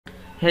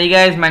Hey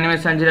guys, my name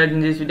is Shanjai. In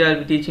this video, I'll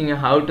be teaching you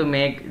how to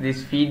make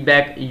this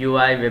feedback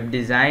UI web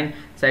design.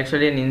 It's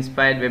actually an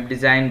inspired web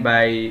design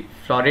by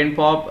Florian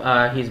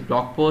Pop, his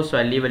blog post. So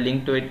I'll leave a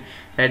link to it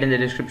right in the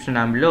description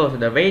down below. So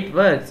the way it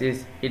works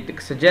is it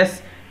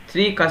suggests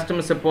 3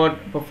 customer support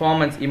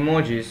performance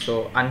emojis.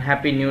 So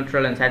unhappy,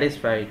 neutral, and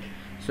satisfied.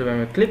 So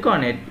when we click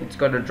on it, it's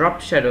got a drop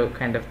shadow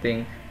kind of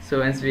thing. So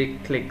once we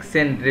click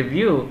send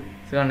review,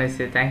 it's gonna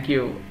say thank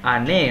you,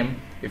 our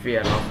name, if we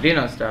are logged in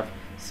or stuff.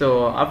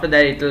 So after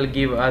that it will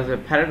give us a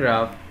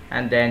paragraph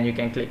and then you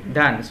can click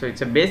done. So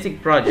it's a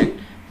basic project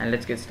and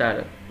let's get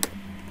started.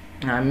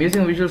 I'm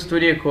using Visual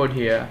Studio Code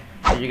here.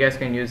 You guys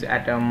can use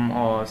Atom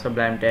or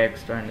Sublime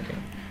Text or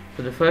anything.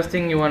 So the first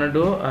thing you want to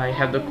do, I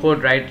have the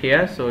code right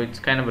here, so it's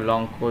kind of a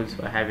long code,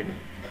 so I have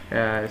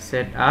it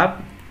set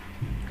up.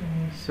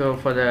 So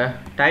for the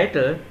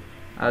title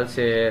I'll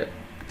say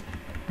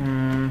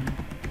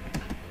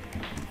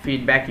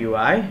feedback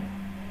UI,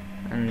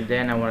 and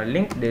then I want to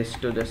link this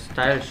to the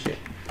style sheet,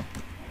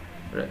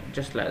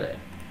 just like that.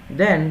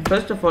 Then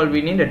first of all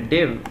we need a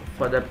div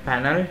for the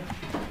panel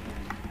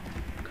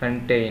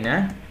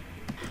container,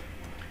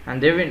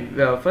 and then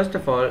first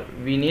of all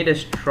we need a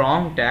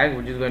strong tag,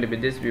 which is going to be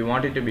this. We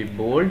want it to be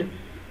bold,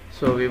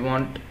 so we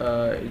want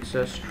it's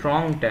a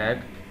strong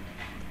tag,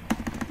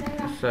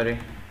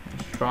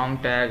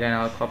 and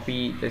I'll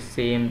copy the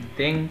same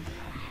thing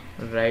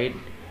right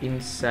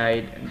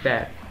inside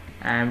that.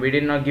 And we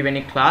did not give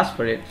any class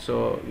for it,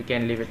 so we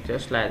can leave it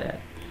just like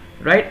that.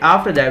 Right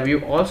after that we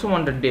also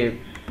want a div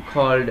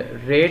called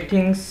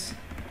ratings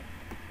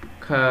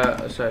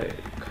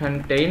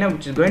container,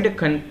 which is going to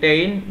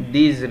contain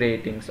these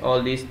ratings,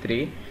 all these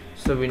 3.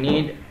 So we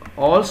need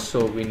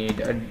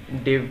a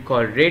div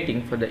called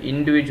rating for the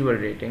individual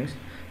ratings.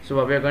 So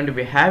what we are going to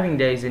be having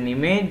there is an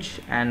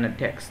image and a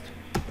text.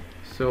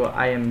 So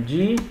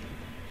img,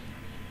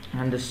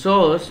 and the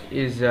source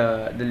is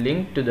the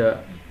link to the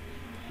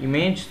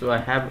image. So I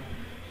have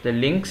the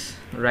links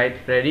right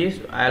ready.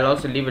 So I'll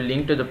also leave a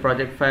link to the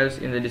project files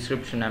in the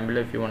description down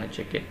below if you want to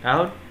check it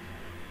out.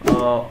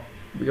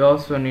 We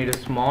also need a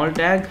small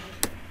tag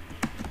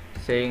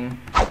saying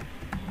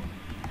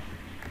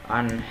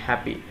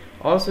unhappy.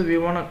 Also we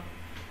want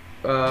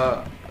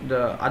to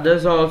the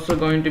others are also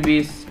going to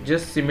be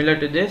just similar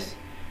to this,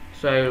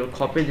 so I will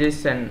copy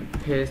this and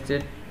paste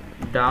it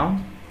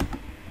down.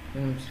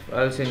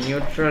 I'll say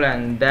neutral,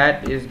 and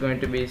that is going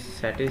to be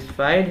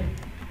satisfied.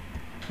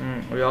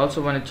 We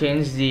also want to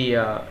change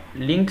the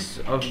links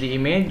of the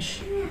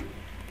image,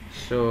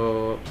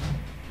 so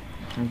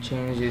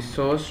change the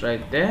source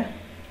right there.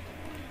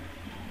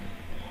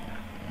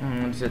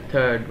 It's the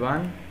third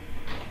one,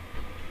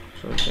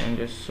 so change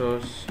the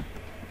source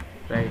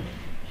right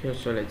here.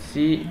 So let's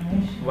see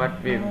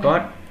what we've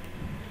got.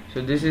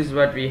 So this is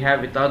what we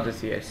have without the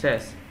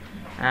CSS,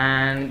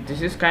 and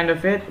this is kind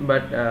of it,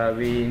 but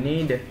we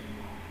need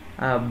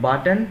a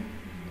button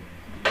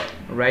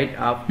right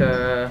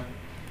after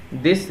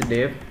this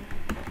div.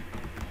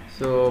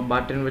 So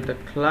button with a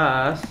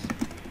class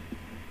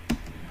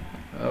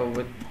of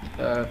with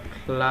a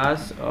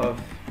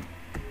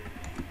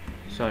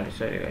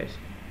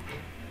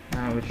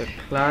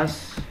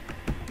class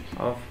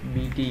of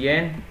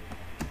btn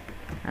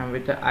and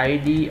with the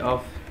id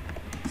of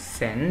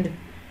send,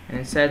 and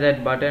inside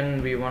that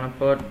button we want to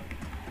put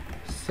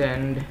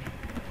send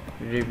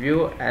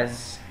review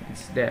as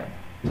it's there.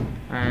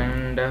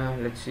 And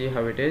let's see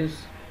how it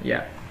is.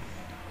 Yeah,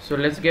 so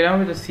let's get on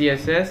with the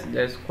CSS.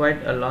 There's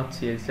quite a lot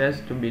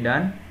CSS to be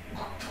done.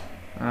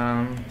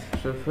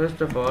 So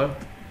first of all,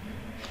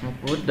 I'll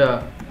put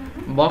the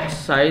box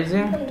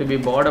sizing to be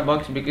border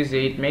box, because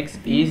it makes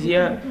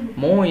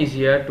more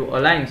easier to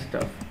align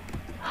stuff.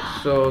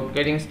 So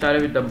getting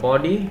started with the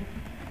body,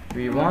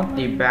 we want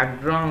the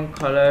background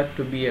color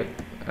to be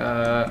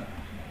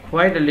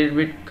quite a little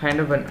bit kind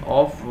of an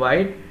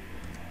off-white.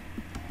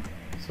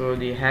 So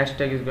the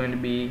hashtag is going to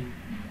be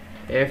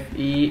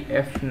FE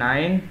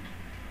F9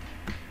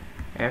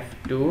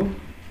 F2,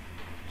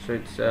 so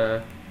it's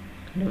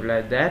kind of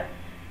like that.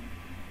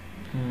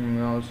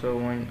 We also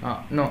want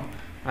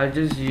I'll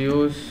just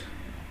use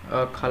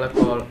a color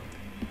called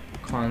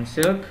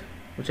Consilk,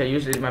 which I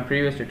used in my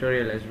previous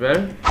tutorial as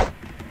well.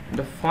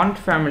 The font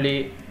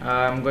family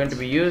I'm going to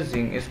be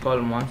using is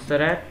called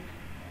Montserrat,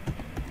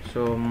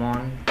 so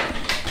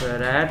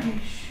Montserrat,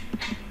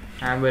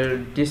 and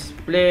will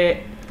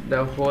display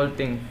the whole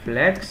thing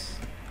flex,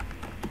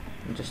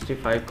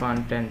 justify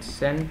content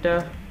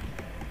center,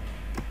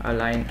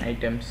 align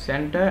item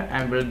center,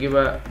 and we'll give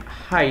a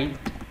height.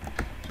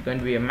 It's going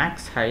to be a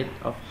max height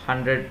of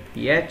 100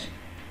 ph.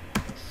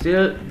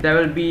 Still there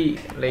will be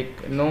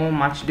like no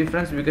much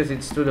difference because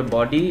it's to the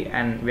body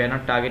and we are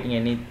not targeting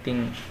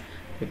anything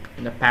like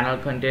in the panel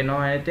container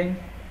or anything.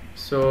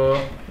 So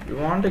we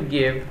want to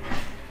give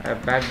a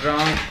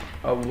background,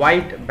 a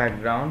white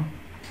background.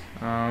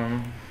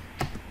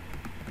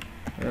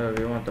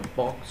 We want the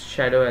box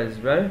shadow as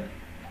well,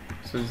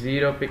 so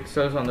 0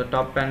 pixels on the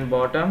top and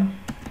bottom,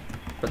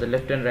 for the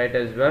left and right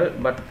as well,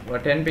 but for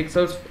 10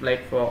 pixels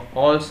like for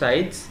all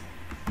sides.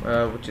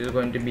 which is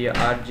going to be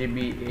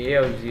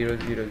RGBA of 000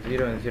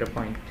 and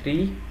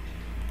 0.3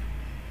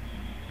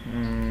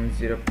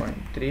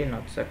 0.3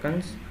 not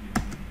seconds.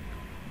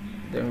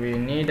 Then we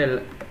need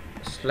a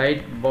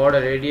slight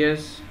border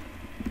radius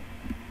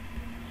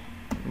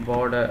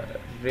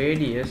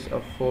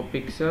of 4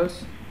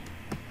 pixels,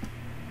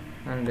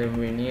 and then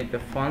we need the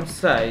font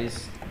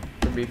size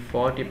to be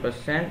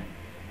 40%.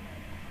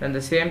 Then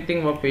the same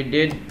thing what we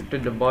did to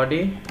the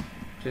body,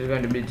 which is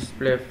going to be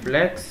display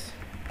flex,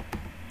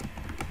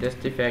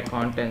 justify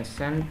content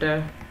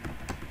center,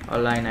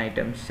 align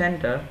item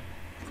center.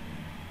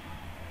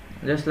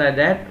 Just like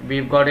that,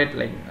 we've got it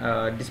like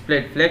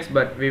displayed flex,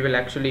 but we will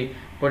actually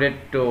put it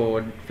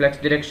to flex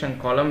direction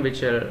column,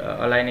 which will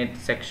align it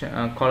section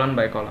column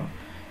by column.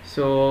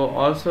 So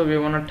also we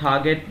want to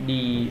target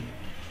the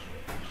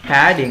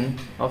padding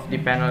of the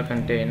panel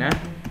container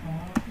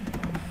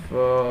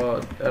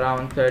for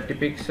around 30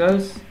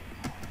 pixels,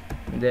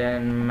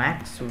 then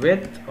max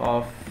width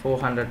of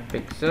 400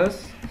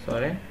 pixels,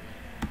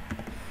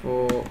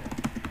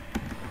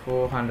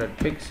 400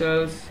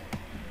 pixels,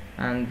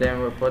 and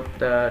then we put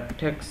the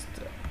text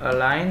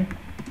align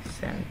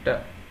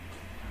center.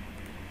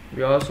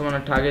 We also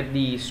want to target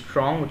the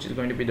strong, which is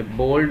going to be the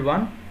bold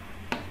one,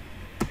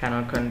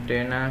 panel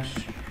container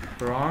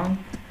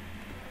strong,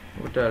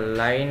 with a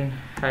line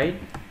height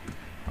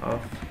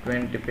of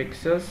 20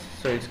 pixels,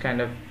 so it's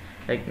kind of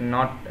like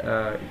not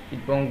it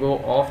won't go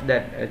off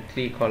that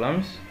 3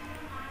 columns.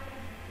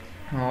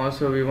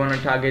 Also we want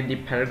to target the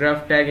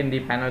paragraph tag in the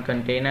panel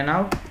container.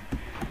 Now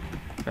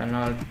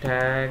panel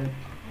tag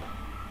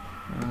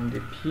and the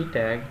p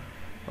tag,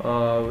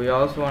 we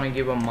also want to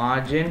give a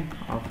margin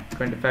of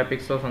 25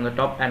 pixels on the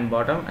top and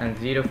bottom and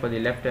 0 for the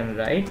left and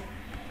right.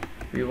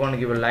 We want to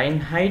give a line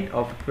height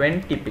of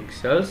 20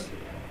 pixels.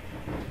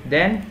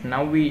 Then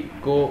now we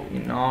go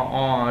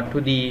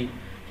to the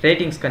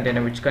ratings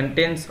container, which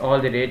contains all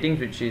the ratings,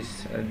 which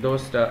is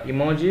those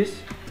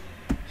emojis.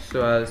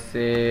 So I'll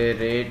say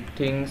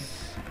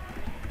ratings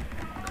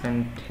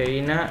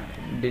container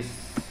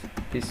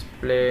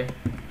display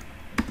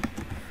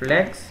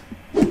flex.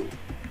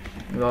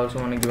 We also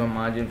want to give a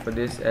margin for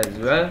this as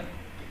well,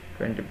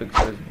 20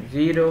 pixels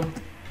 0.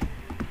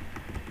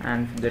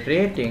 And for the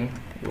rating,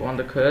 we want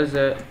the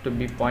cursor to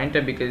be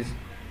pointed, because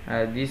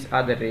these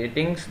are the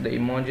ratings, the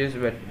emojis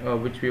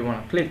which we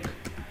want to click.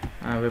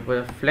 We put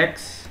a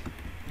flex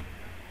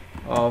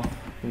of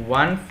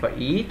 1 for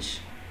each,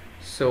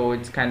 so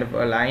it's kind of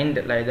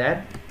aligned like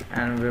that.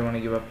 And we want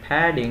to give a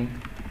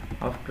padding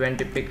of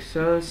 20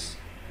 pixels,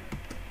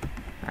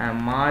 a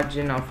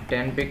margin of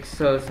 10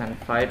 pixels and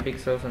 5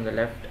 pixels on the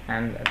left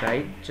and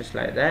right, just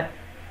like that.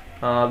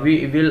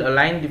 We will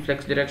align the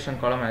flex direction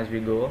column as we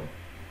go.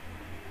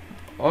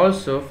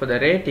 Also for the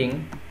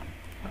rating,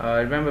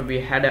 remember we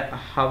had a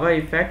hover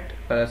effect,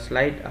 a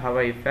slight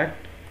hover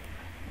effect.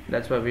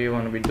 That's what we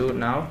want to be doing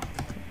now.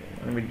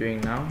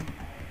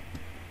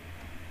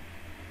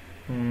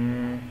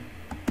 We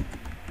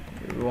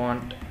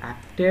want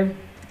active,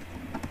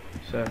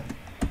 so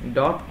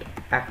dot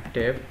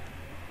active,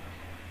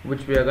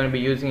 which we are going to be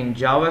using in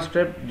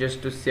JavaScript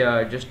just to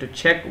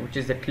check which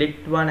is the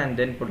clicked one, and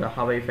then put a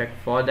hover effect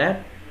for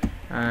that.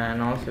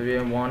 And also we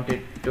want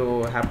it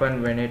to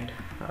happen when it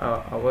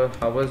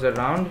hovers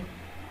around.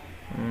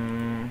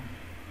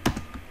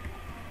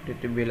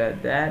 It to be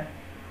like that.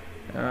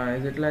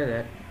 Is it like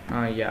that?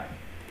 Yeah.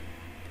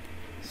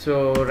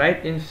 So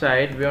right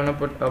inside we want to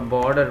put a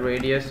border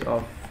radius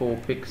of 4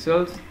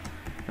 pixels.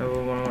 We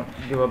want to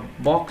give a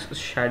box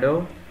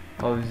shadow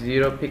of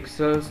 0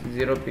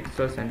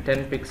 pixels and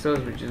 10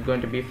 pixels, which is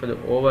going to be for the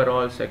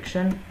overall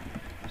section.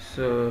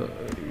 So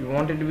you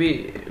want it to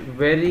be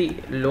very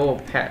low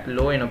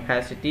in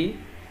opacity,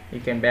 you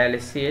can barely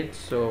see it.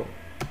 So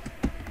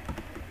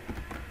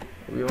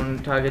we want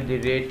to target the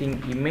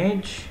rating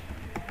image,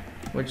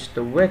 which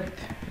the width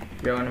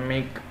we are going to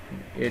make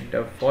it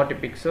 40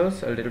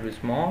 pixels, a little bit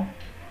small.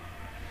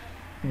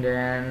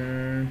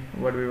 Then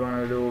what we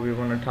want to do, we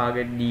want to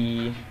target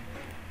the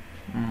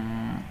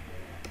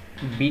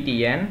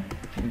btn,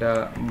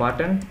 the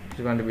button, which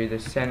is going to be the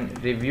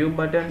send review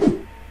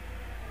button.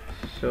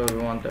 So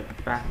we want the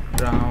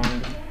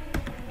background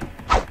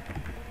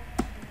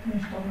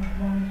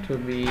to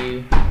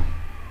be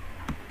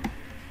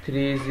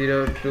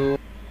 302.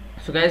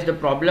 So guys, the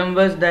problem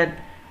was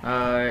that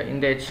in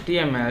the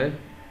HTML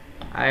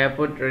I have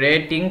put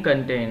rating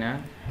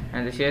container,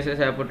 and the CSS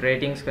I have put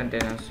ratings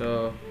container.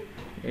 So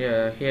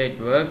yeah, here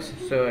it works.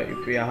 So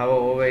if we hover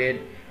over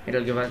it, it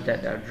will give us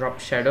that drop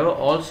shadow.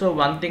 Also,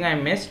 one thing I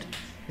missed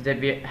is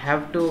that we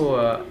have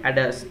to add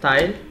a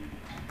style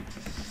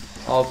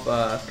of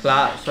a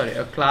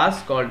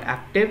class called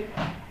active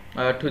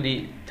to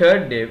the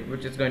third div,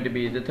 which is going to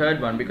be the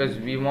third one, because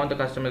we want the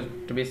customers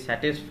to be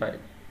satisfied.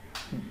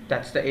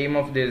 That's the aim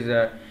of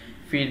this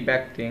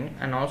feedback thing.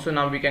 And also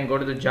now we can go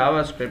to the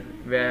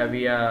JavaScript, where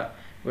we are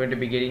going to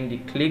be getting the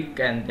click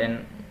and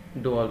then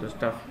do all the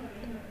stuff.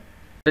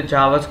 The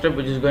JavaScript,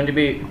 which is going to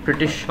be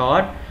pretty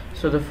short.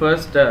 So the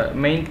first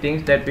main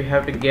things that we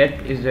have to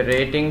get is the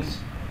ratings.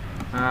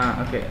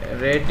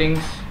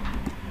 Ratings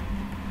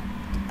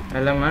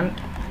element,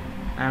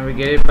 and we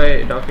get it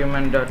by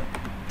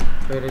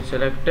document.query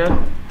selector,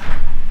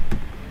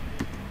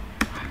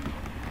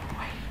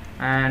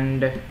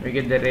 and we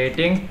get the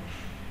rating,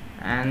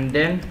 and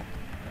then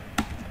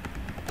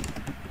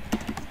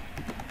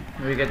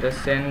we get the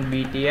send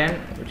btn,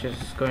 which is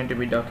going to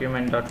be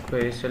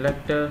document.query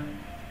selector,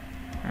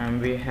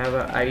 and we have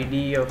a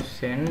id of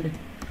send,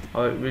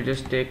 or we'll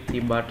just take the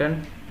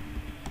button,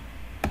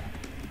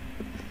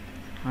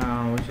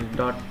 which is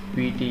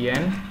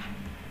 .btn,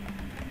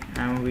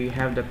 and we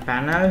have the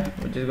panel,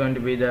 which is going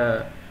to be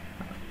the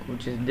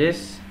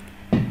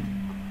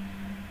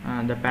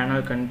the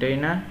panel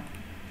container,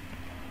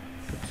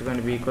 which is going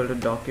to be equal to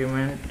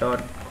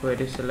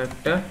document.query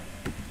selector,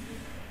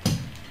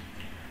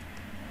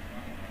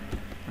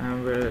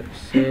 and we'll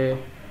say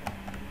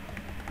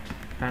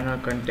panel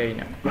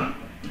container.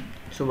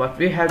 So what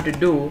we have to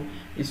do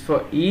is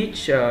for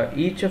each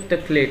of the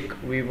click,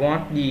 we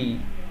want the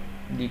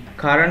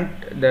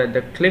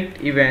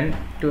clicked event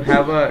to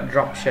have a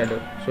drop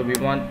shadow, so we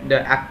want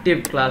the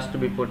active class to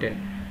be put in.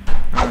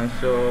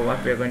 So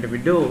what we are going to be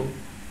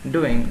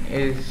doing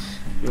is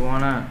we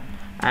want to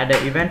add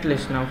an event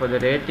listener for the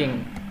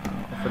rating,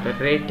 for the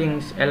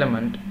ratings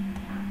element.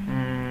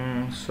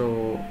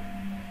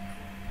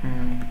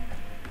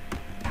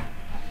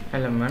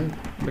 Element,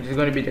 which is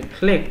going to be the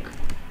click,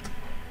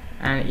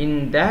 and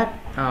in that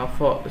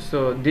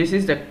so this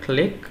is the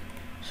click.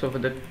 So for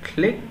the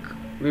click,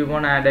 we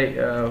want to add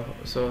a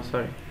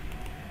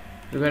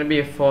we're going to be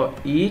a for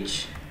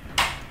each.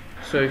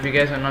 So if you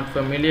guys are not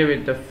familiar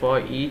with the for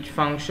each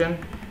function,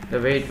 the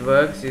way it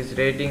works is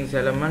ratings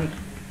element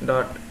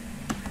dot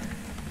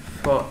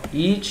for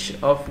each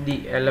of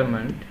the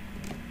element.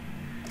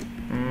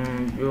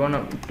 We want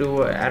to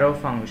do an arrow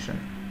function.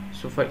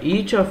 So for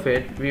each of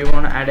it, we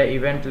want to add an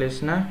event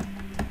listener.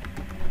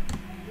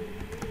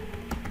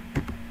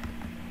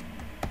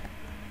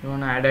 We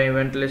want to add an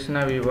event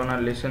listener. We want to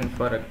listen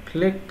for a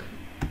click,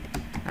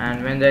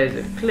 and when there is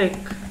a click,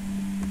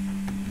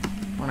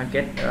 want to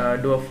get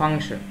do a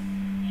function,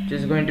 which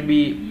is going to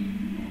be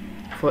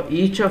for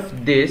each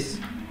of this.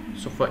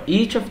 So for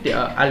each of the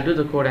I'll do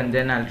the code and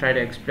then I'll try to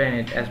explain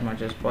it as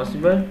much as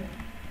possible.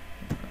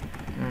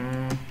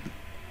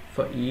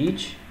 For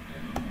each,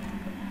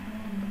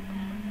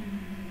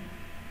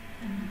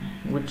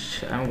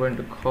 which I'm going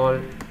to call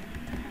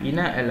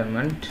inner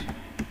element,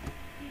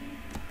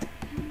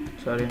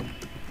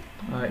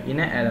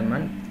 inner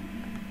element,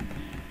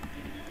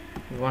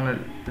 we want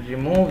to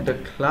remove the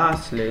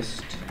class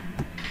list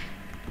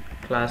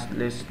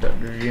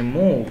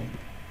remove.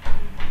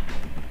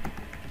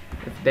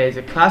 If there is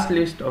a class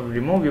list of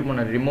remove, we want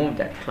to remove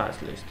that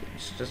class list.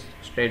 It's just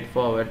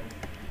straightforward.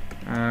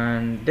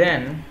 And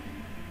then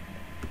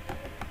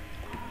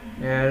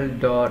l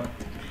dot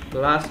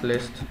class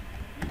list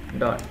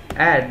dot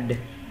add,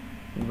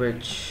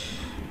 which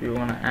we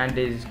want to add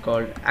is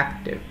called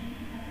active.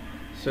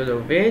 So the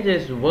way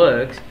this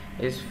works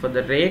is for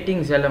the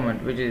ratings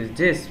element, which is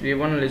this, we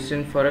want to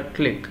listen for a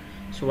click.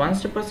 So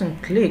once the person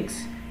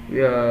clicks,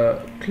 we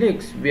are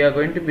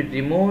going to be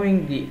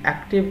removing the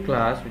active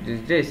class, which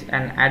is this,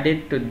 and add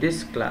it to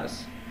this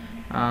class.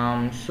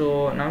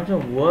 So now it's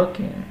not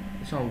working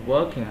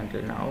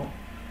until now.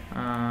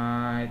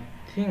 I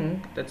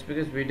think that's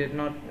because we did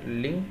not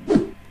link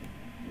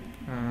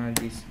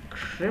the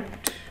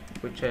script,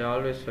 which I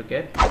always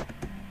forget.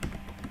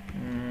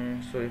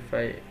 So if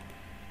I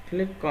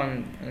click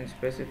on a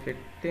specific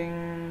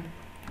thing,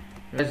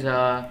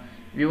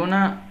 we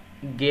wanna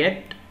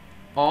get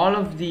all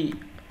of the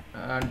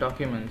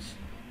documents.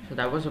 So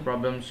that was a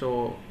problem.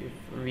 So if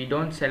we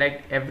don't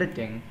select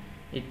everything,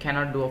 it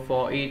cannot do a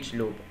for each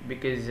loop,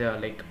 because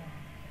like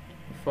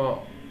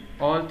for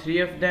all three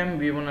of them,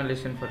 we wanna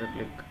listen for a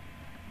click.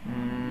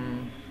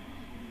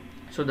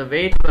 So the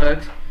way it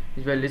works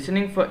is we're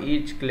listening for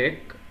each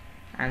click,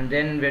 and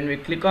then when we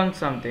click on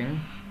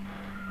something,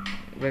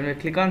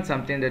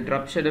 the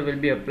drop shadow will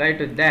be applied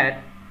to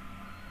that,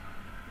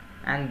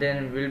 and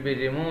then will be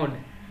removed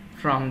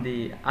from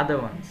the other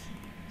ones.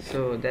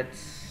 So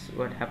that's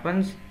what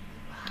happens.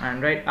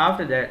 And right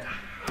after that,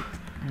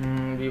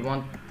 we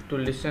want to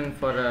listen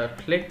for a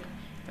click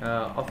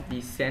of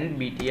the send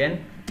btn,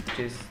 which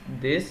is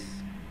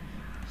this.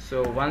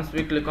 So once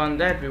we click on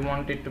that, we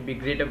want it to be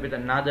greeted with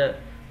another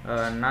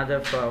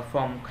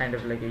form, kind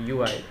of like a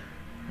UI.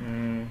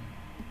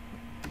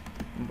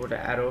 Put an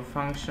arrow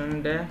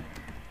function there.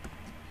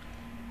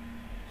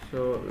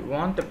 So we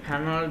want the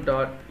panel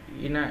dot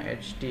inner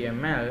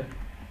html.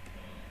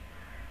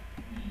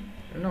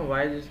 I don't know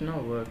why this is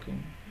not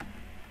working.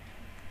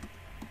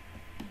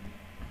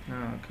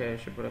 Okay, I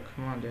should put a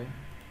comma there.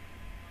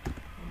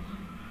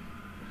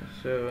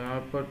 So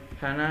I'll put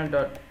panel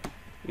dot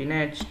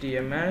inner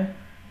html.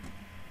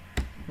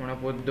 I'm gonna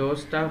put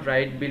those stuff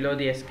right below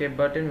the escape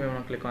button. We want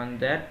to click on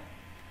that.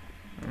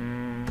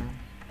 I'm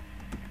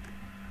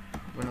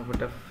gonna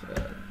put a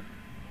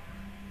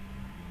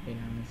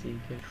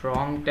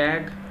strong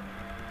tag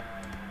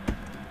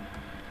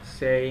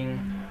saying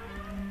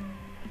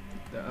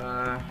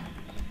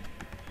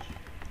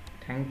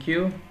thank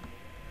you,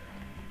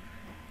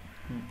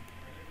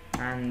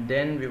 and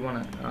then we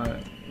want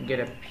to get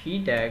a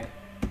p tag,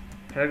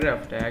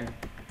 paragraph tag.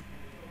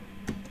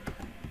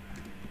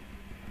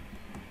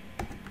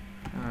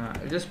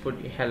 I'll just put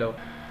hello.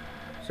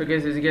 So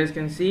guys, as you guys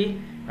can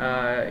see,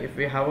 if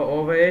we hover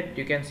over it,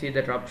 you can see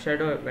the drop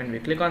shadow. When we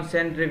click on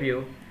send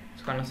review,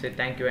 it's gonna say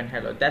thank you and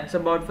hello. That's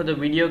about for the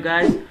video,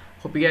 guys.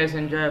 Hope you guys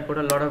enjoy. I put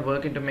a lot of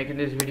work into making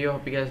this video.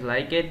 Hope you guys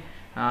like it.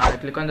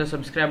 Click on the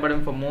subscribe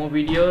button for more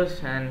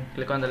videos, and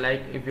click on the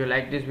like if you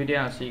like this video.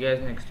 I'll see you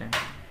guys next time.